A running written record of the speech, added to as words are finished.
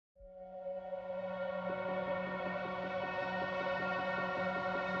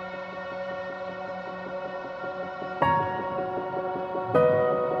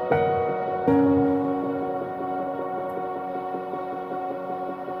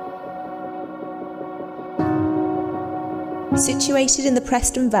Situated in the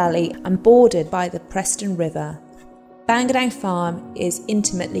Preston Valley and bordered by the Preston River, Bangadang Farm is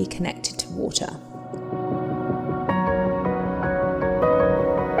intimately connected to water.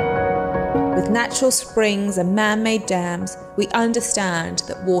 With natural springs and man-made dams, we understand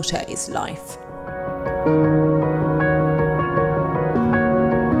that water is life.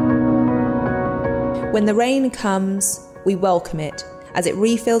 When the rain comes, we welcome it, as it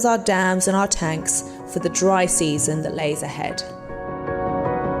refills our dams and our tanks for the dry season that lays ahead.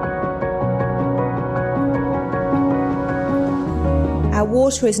 Our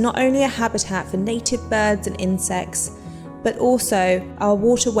water is not only a habitat for native birds and insects, but also our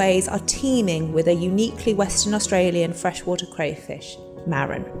waterways are teeming with a uniquely Western Australian freshwater crayfish,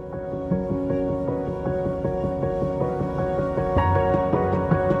 Marron.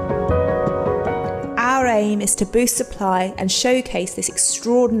 Our aim is to boost supply and showcase this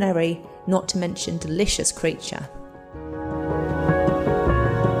extraordinary, not to mention delicious creature.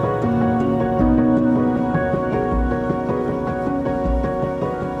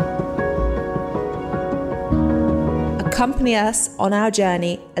 Accompany us on our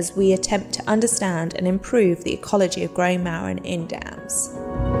journey as we attempt to understand and improve the ecology of growing marron in dams.